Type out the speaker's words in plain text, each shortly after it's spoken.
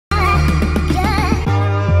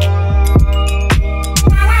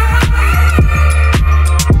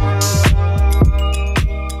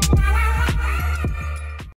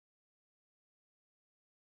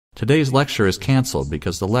Today's lecture is canceled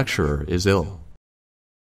because the lecturer is ill.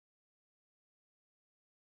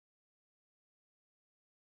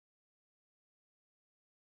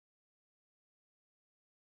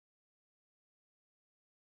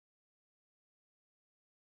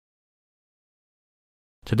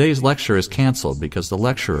 Today's lecture is canceled because the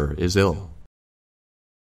lecturer is ill.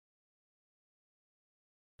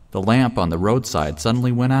 The lamp on the roadside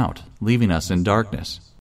suddenly went out, leaving us in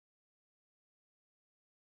darkness.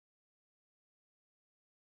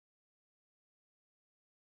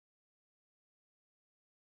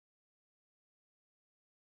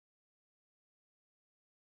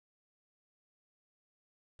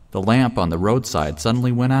 The lamp on the roadside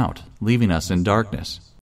suddenly went out, leaving us in darkness.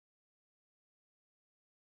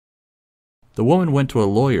 The woman went to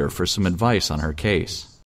a lawyer for some advice on her case.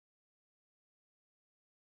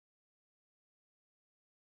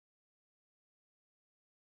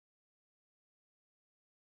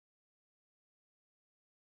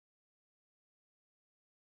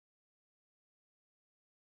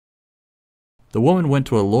 The woman went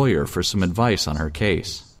to a lawyer for some advice on her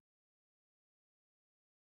case.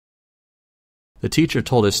 The teacher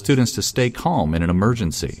told his students to stay calm in an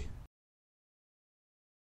emergency.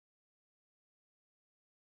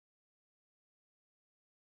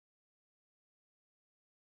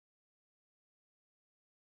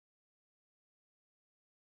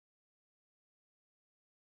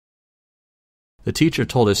 The teacher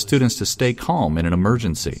told his students to stay calm in an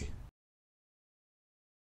emergency.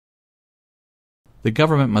 The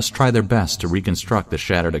government must try their best to reconstruct the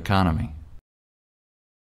shattered economy.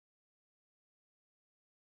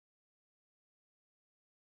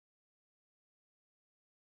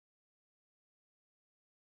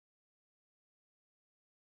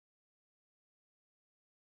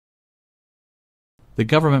 The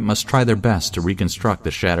government must try their best to reconstruct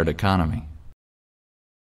the shattered economy.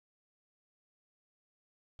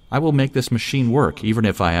 I will make this machine work even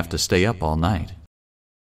if I have to stay up all night.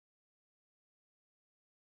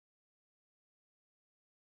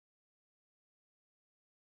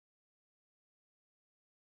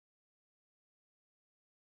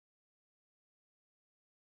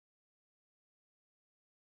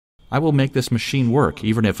 I will make this machine work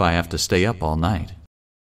even if I have to stay up all night.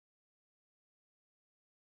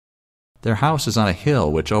 Their house is on a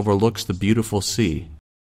hill which overlooks the beautiful sea.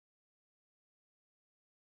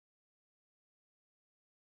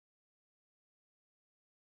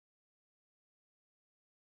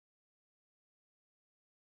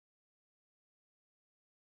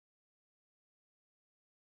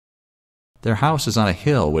 Their house is on a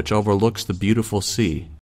hill which overlooks the beautiful sea.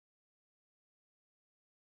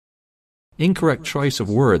 Incorrect choice of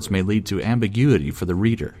words may lead to ambiguity for the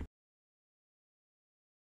reader.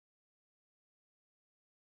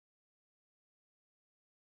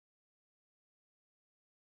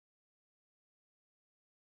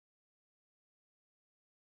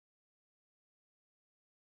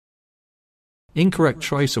 Incorrect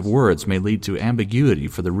choice of words may lead to ambiguity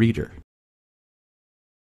for the reader.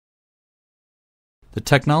 The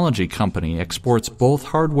technology company exports both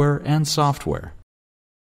hardware and software.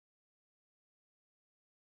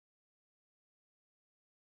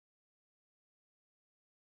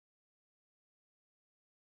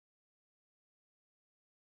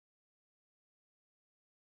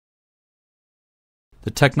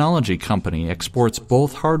 The technology company exports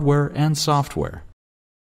both hardware and software.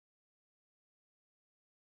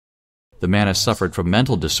 The man has suffered from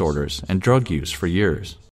mental disorders and drug use for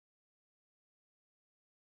years.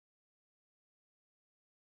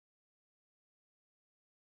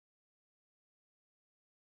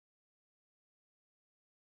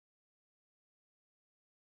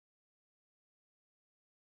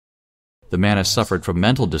 The man has suffered from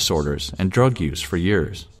mental disorders and drug use for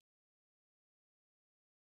years.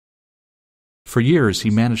 For years, he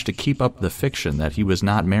managed to keep up the fiction that he was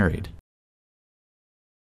not married.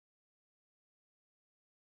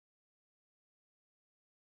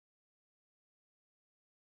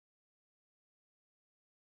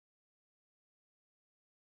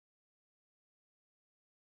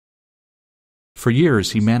 For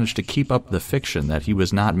years, he managed to keep up the fiction that he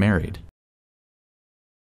was not married.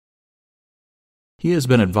 He has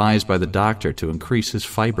been advised by the doctor to increase his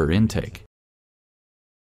fiber intake.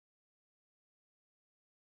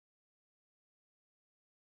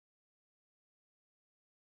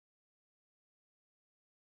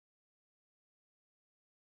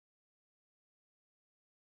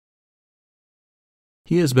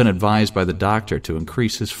 He has been advised by the doctor to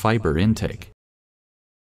increase his fiber intake.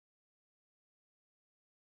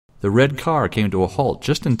 The red car came to a halt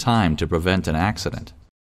just in time to prevent an accident.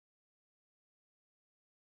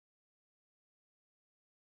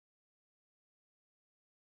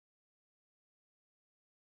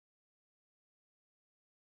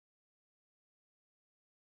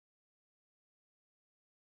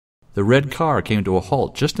 The red car came to a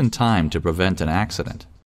halt just in time to prevent an accident.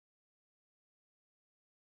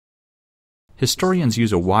 Historians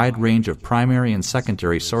use a wide range of primary and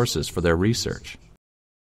secondary sources for their research.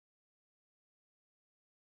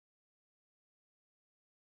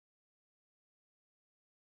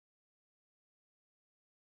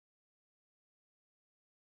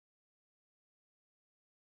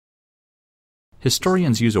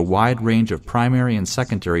 Historians use a wide range of primary and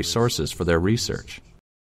secondary sources for their research.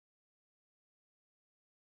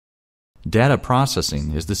 Data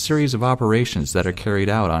processing is the series of operations that are carried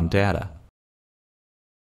out on data.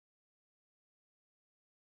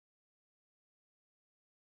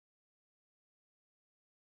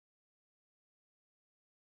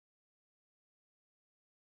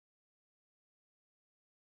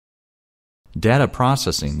 Data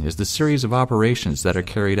processing is the series of operations that are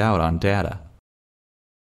carried out on data.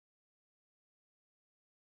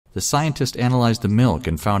 The scientist analyzed the milk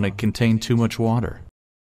and found it contained too much water.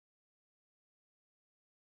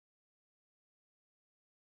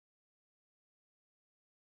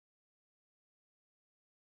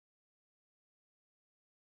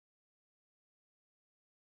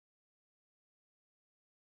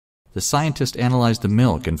 The scientist analyzed the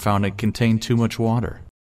milk and found it contained too much water.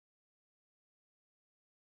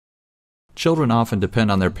 Children often depend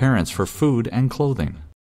on their parents for food and clothing.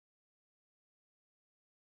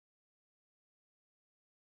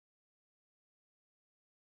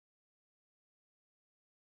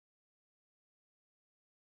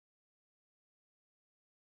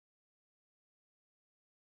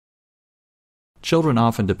 Children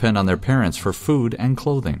often depend on their parents for food and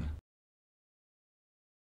clothing.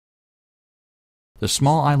 The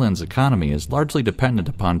small island's economy is largely dependent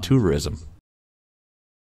upon tourism.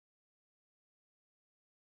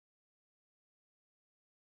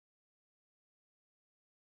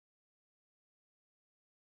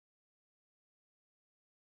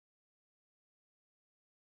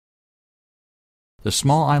 The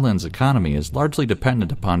small island's economy is largely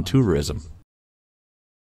dependent upon tourism.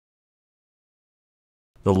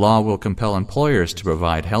 The law will compel employers to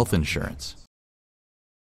provide health insurance.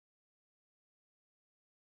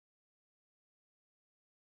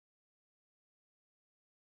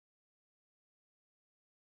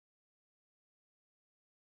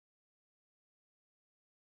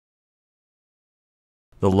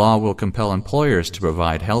 The law will compel employers to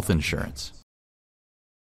provide health insurance.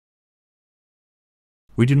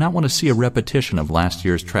 We do not want to see a repetition of last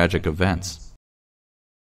year's tragic events.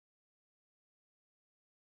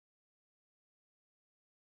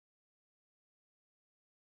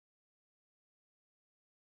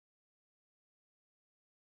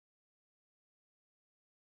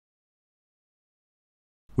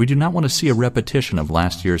 We do not want to see a repetition of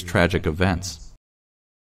last year's tragic events.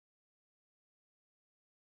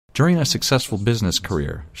 During a successful business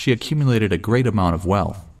career, she accumulated a great amount of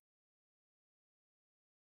wealth.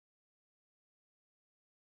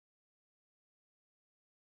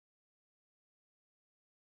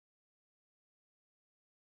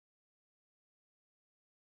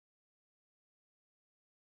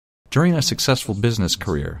 During a successful business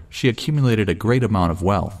career, she accumulated a great amount of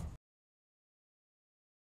wealth.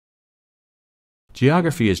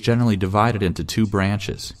 Geography is generally divided into two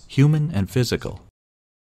branches, human and physical.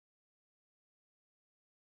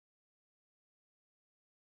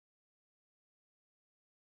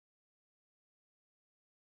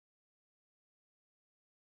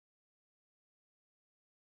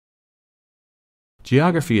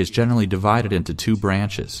 Geography is generally divided into two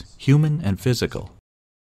branches, human and physical.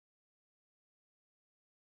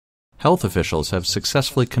 Health officials have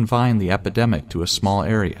successfully confined the epidemic to a small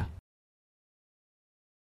area.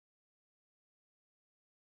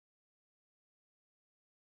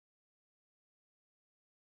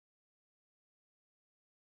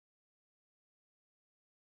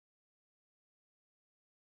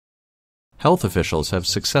 Health officials have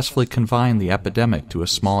successfully confined the epidemic to a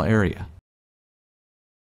small area.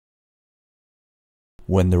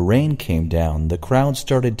 When the rain came down, the crowd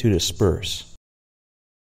started to disperse.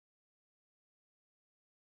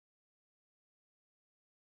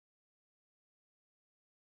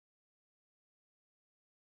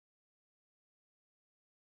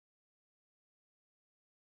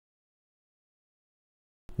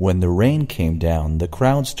 When the rain came down, the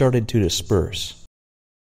crowd started to disperse.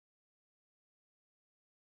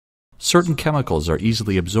 Certain chemicals are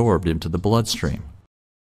easily absorbed into the bloodstream.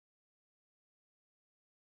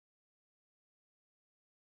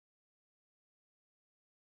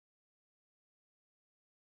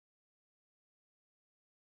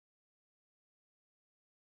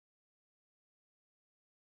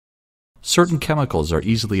 Certain chemicals are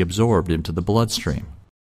easily absorbed into the bloodstream.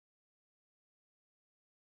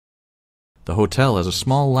 The hotel has a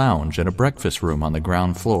small lounge and a breakfast room on the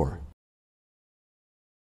ground floor.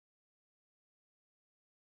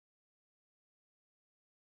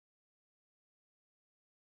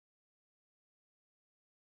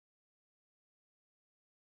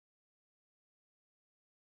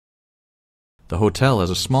 The hotel has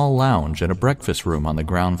a small lounge and a breakfast room on the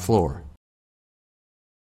ground floor.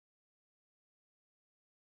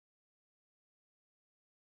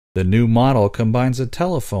 The new model combines a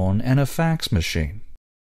telephone and a fax machine.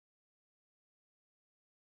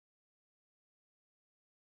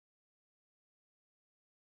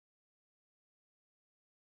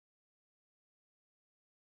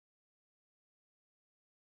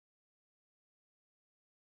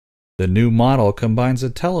 The new model combines a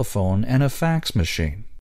telephone and a fax machine.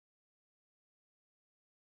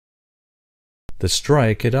 The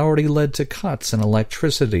strike had already led to cuts in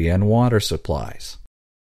electricity and water supplies.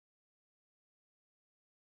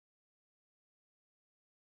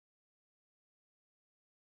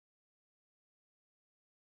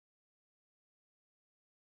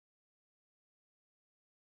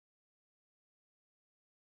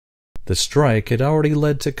 The strike had already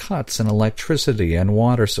led to cuts in electricity and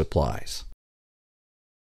water supplies.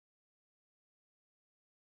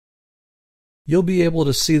 You'll be able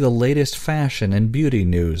to see the latest fashion and beauty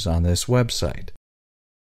news on this website.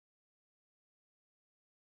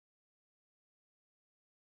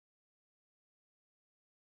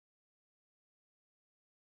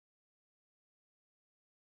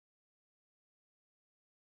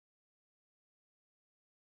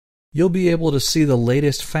 You'll be able to see the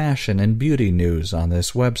latest fashion and beauty news on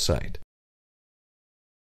this website.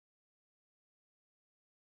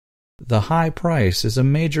 The high price is a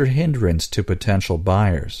major hindrance to potential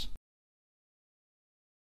buyers.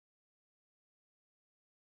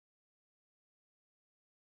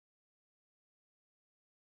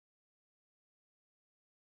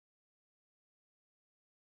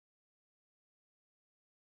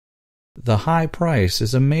 The high price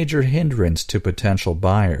is a major hindrance to potential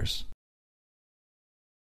buyers.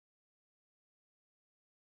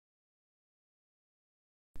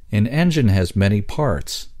 An engine has many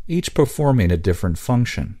parts, each performing a different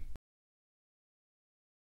function.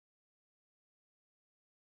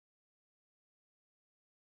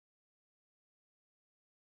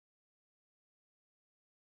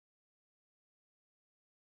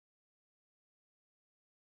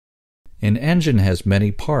 An engine has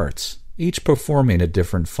many parts, each performing a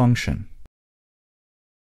different function.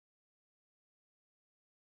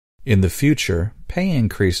 In the future, pay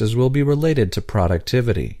increases will be related to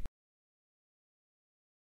productivity.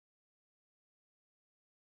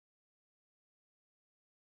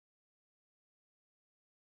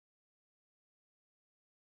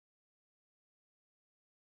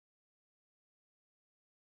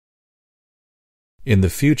 In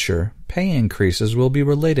the future, pay increases will be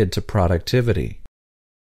related to productivity.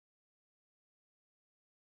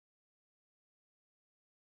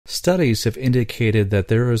 Studies have indicated that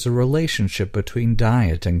there is a relationship between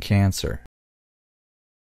diet and cancer.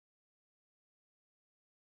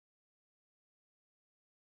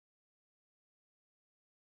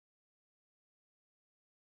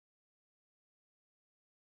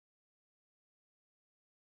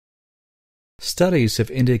 Studies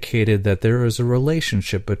have indicated that there is a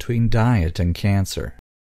relationship between diet and cancer.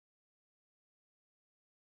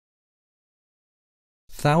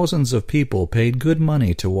 Thousands of people paid good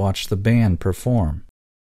money to watch the band perform.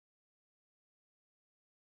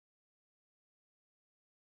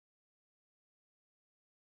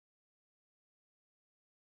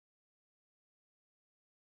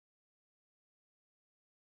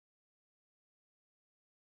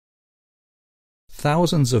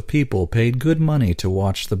 Thousands of people paid good money to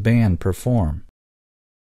watch the band perform.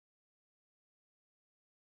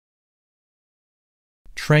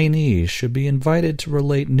 Trainees should be invited to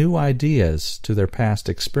relate new ideas to their past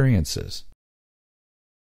experiences.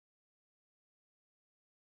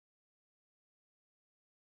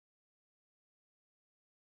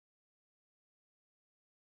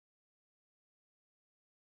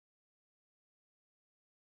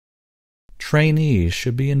 Trainees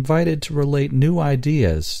should be invited to relate new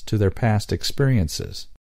ideas to their past experiences.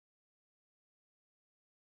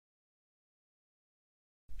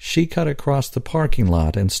 She cut across the parking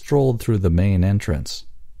lot and strolled through the main entrance.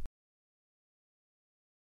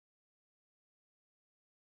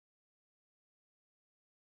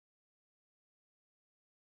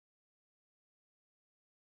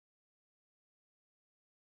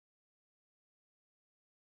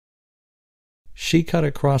 She cut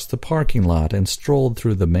across the parking lot and strolled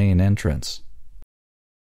through the main entrance.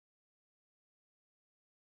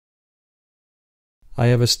 I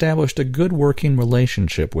have established a good working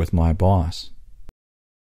relationship with my boss.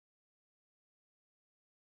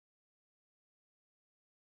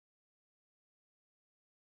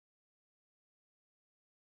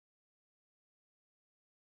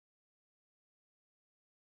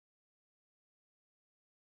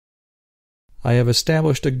 I have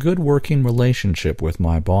established a good working relationship with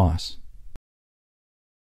my boss.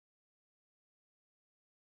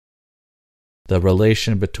 The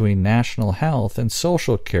relation between national health and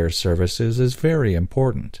social care services is very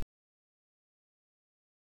important.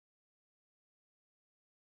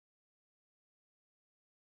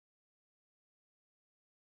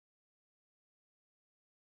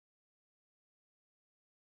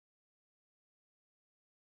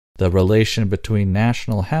 The relation between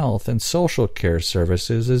national health and social care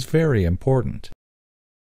services is very important.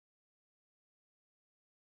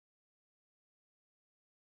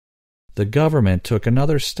 The government took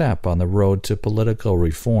another step on the road to political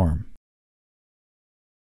reform.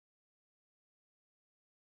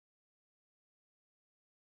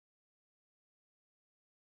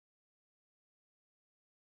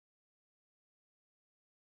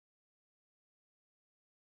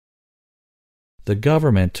 The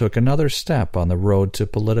government took another step on the road to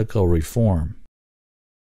political reform.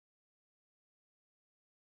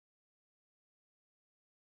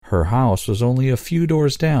 Her house was only a few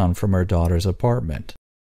doors down from her daughter's apartment.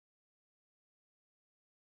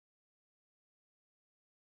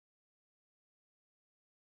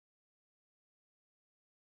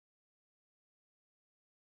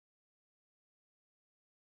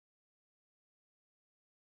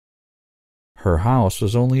 Her house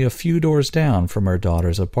was only a few doors down from her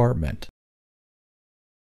daughter's apartment.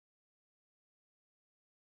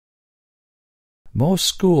 Most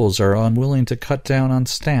schools are unwilling to cut down on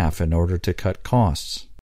staff in order to cut costs.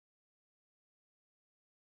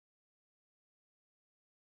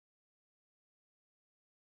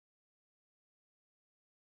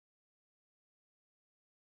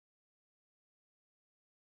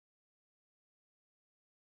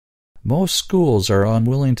 Most schools are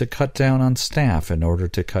unwilling to cut down on staff in order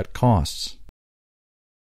to cut costs.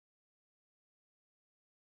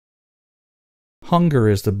 Hunger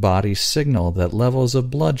is the body's signal that levels of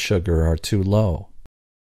blood sugar are too low.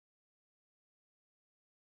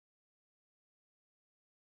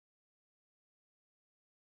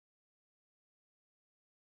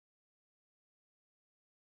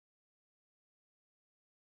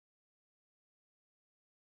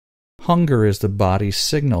 Hunger is the body's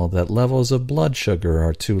signal that levels of blood sugar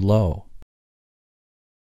are too low.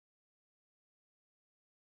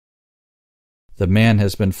 The man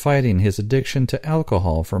has been fighting his addiction to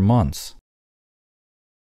alcohol for months.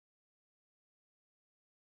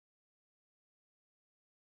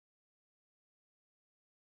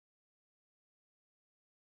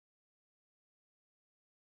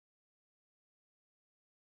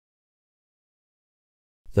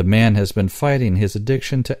 The man has been fighting his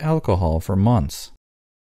addiction to alcohol for months.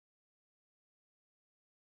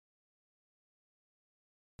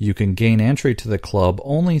 You can gain entry to the club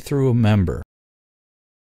only through a member.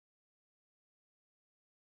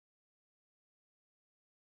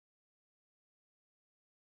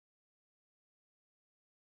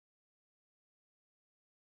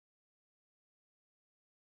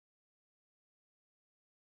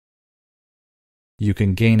 You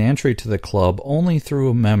can gain entry to the club only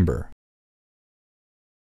through a member.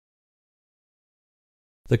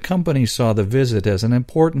 The company saw the visit as an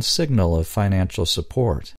important signal of financial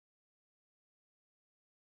support.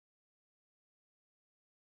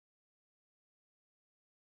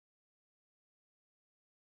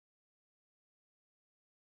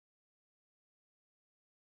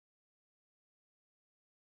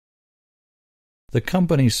 The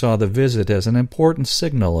company saw the visit as an important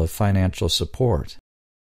signal of financial support.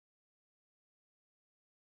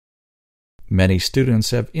 Many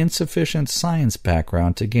students have insufficient science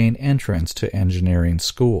background to gain entrance to engineering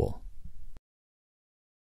school.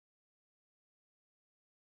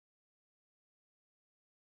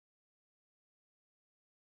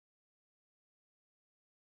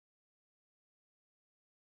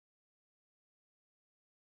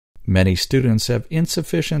 Many students have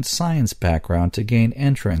insufficient science background to gain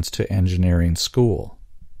entrance to engineering school.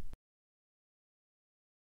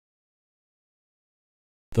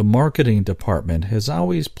 The marketing department has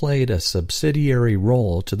always played a subsidiary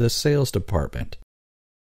role to the sales department.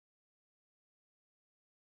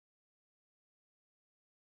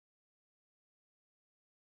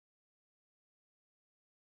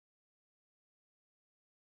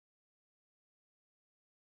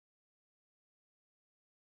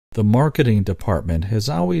 The marketing department has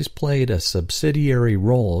always played a subsidiary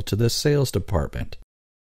role to the sales department.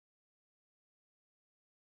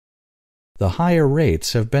 The higher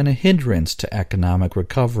rates have been a hindrance to economic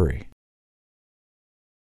recovery.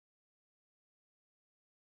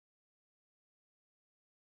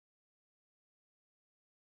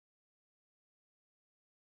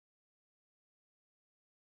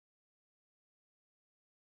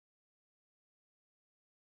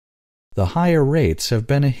 The higher rates have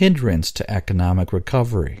been a hindrance to economic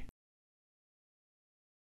recovery.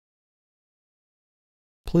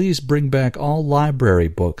 Please bring back all library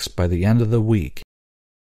books by the end of the week.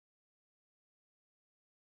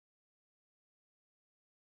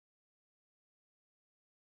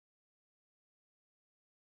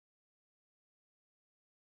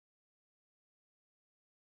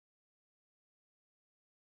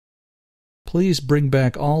 Please bring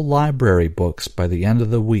back all library books by the end of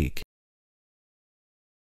the week.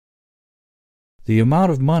 The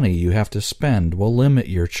amount of money you have to spend will limit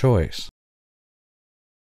your choice.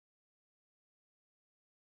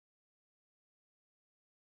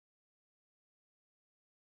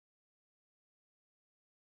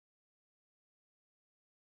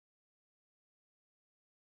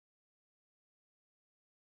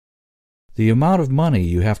 The amount of money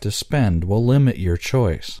you have to spend will limit your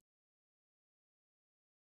choice.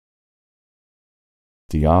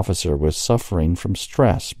 The officer was suffering from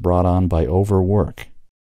stress brought on by overwork.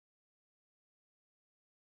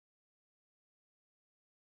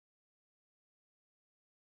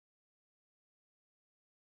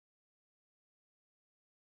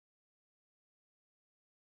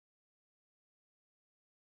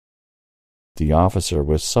 The officer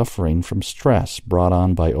was suffering from stress brought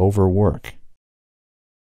on by overwork.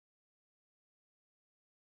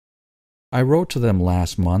 I wrote to them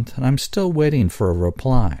last month, and I'm still waiting for a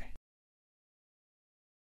reply.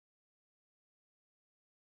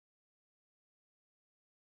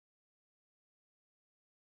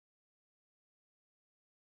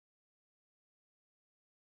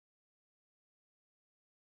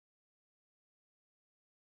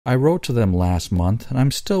 I wrote to them last month, and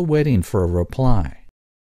I'm still waiting for a reply.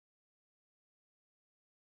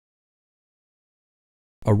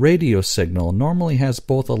 A radio signal normally has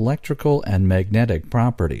both electrical and magnetic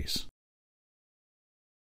properties.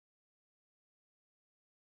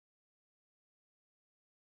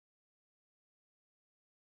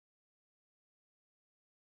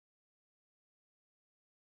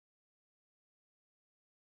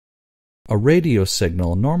 A radio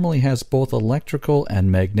signal normally has both electrical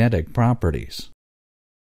and magnetic properties.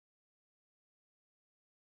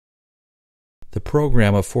 The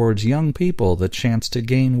program affords young people the chance to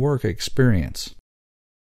gain work experience.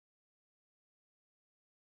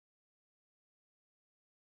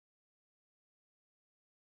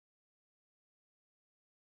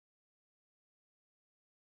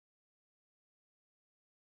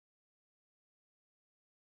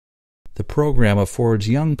 The program affords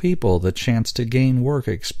young people the chance to gain work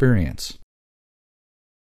experience.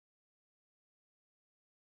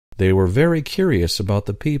 They were very curious about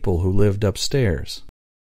the people who lived upstairs.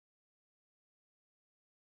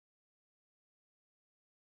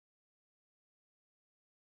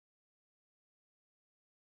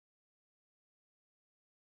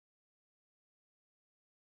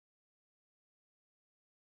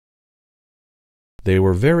 They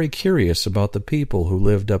were very curious about the people who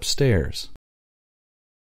lived upstairs.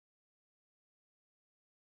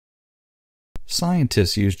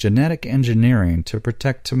 Scientists use genetic engineering to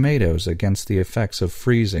protect tomatoes against the effects of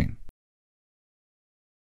freezing.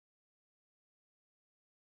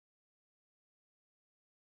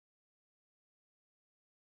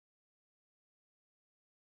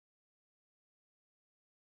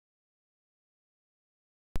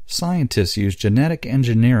 Scientists use genetic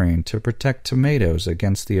engineering to protect tomatoes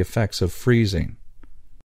against the effects of freezing.